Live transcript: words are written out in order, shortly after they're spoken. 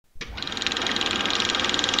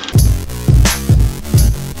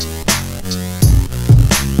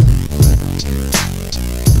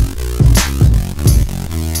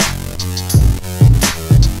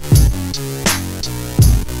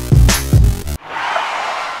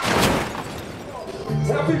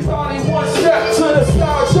Everybody one step to the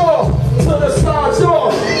side door, to the side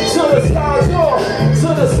door, to the side door, to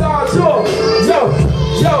the side door.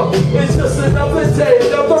 Yo, it's just another day,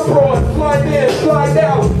 another broad. Fly in, fly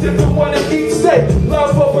out, different one in each state.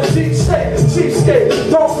 Love of a cheapskate.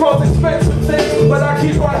 Don't cause expensive things, but I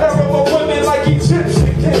keep my hair on my women like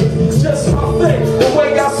Egyptian kings. Just my thing, the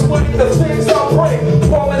way I swing, the things I bring.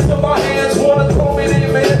 Fall into my hands, wanna throw me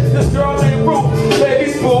in, man. This girl named Ruth,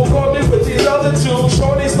 baby boo, caught me with these other two.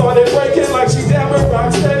 Shorty started breaking like she damn it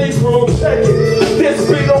rock steady crew. Check it, this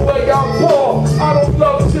be the way I'm born. I don't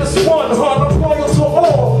love just one, I'm loyal to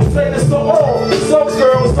all. Say this to all. Some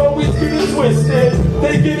girls always get it twisted.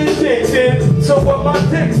 They get addicted to what my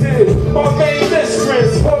dick did. My main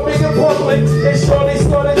mistress put me in public and shorty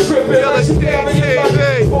started tripping like she got me in my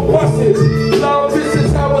dick for busted. Love, this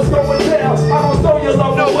is how it's going down. I don't know your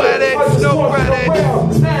love. I just walk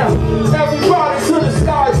around. Now, everybody to the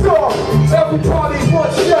sky door. Everybody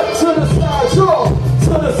one step to the side door.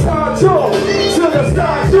 To the side door. To the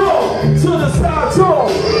side door. To the side door.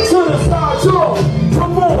 To the side door.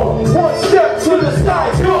 Come on, one step to the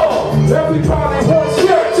side door. Everybody one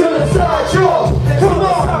step to the side door. Come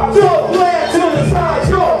on, door, land to the side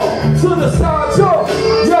door. To the side door.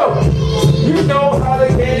 Yo, you know how the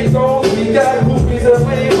game goes. We got groupies and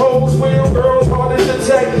lame hoes, real girls hard to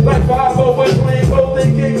detect. Like 5-0 with plain clothes,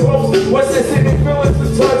 they get close. What's this in the feelings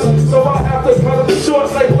to touch? So I have to cut them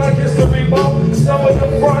short like Black History Month. Some of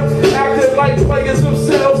the front acting like players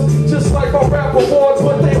themselves. Just like my rap awards,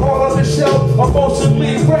 but they hard on the shelf.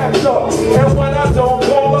 Emotionally wrapped up. And when I don't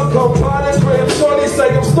call a come by the crib, shorty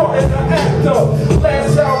say I'm starting to act up.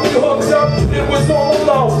 Last time we hooked up, it was all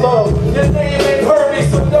love. Your name ain't heard me,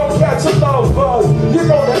 so don't catch a love buzz. You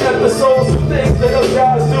know the episodes of things that us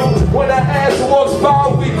guys do. When the ass walks by,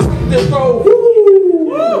 we quick to go.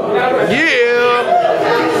 Woo! Yeah!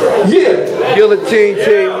 Yeah! Guillotine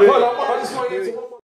team.